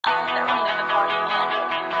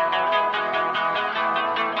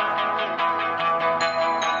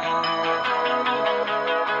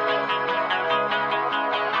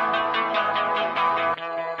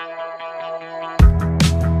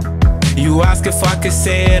ask if I could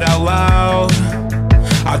say it out loud.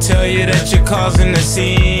 I'll tell you that you're causing a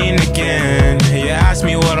scene again. You ask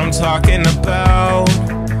me what I'm talking about.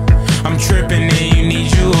 I'm tripping and you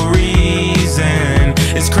need you a reason.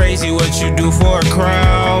 It's crazy what you do for a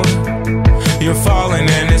crowd. You're falling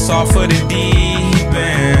and it's all for the deep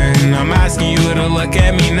end. I'm asking you to look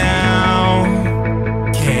at me now.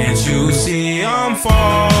 Can't you see I'm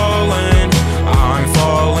falling? I'm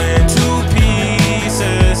falling to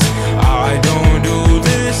pieces. I don't do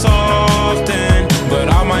this often, but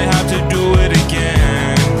I might have to do it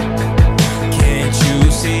again. Can't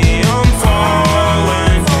you see I'm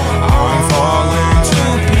falling? I'm falling to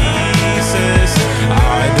pieces. I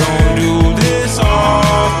don't do this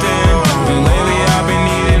often, but lately I've been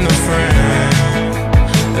needing a friend.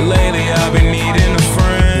 Lately I've been needing a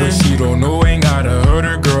friend. When she don't know, ain't gotta hurt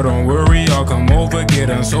her, girl, don't worry, I'll come over, get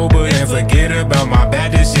unsober, and forget about my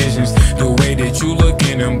bad decisions. The way that you look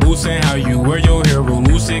in them boots and how you wear your hair real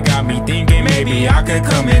loose, it got me thinking maybe I could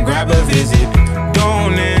come and grab a visit.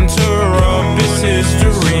 Don't interrupt this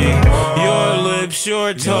history. Your lips,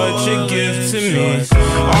 your touch, a gift to me.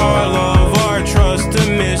 Our love, our trust, a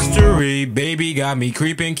mystery. Baby got me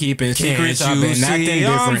creeping, keeping secrets. I've been acting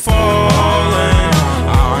different.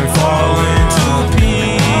 I'm falling to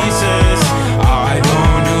pieces. I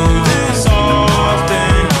don't do this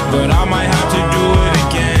often, but I might have to do it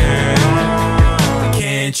again.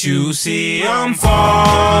 Can't you see I'm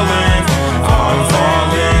falling? I'm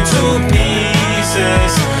falling to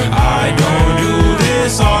pieces. I don't do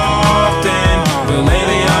this often, but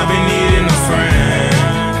lately I've been needing a friend.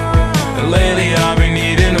 Lately I've been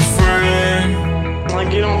needing a friend.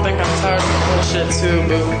 Like, you don't think I'm tired of the bullshit too,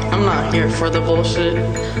 boo. I'm not here for the bullshit,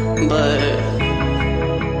 but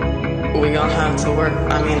we gonna have to work.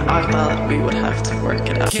 I mean, I thought we would have to work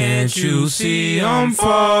it out. Can't you see I'm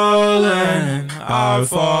falling? I've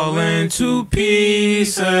fallen to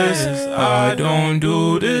pieces. I don't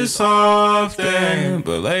do this often,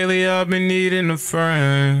 but lately I've been needing a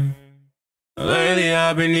friend. Lately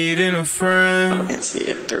I've been needing a friend. I can't see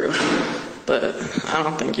it through, but I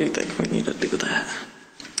don't think you think we need to do that.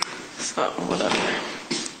 So, whatever.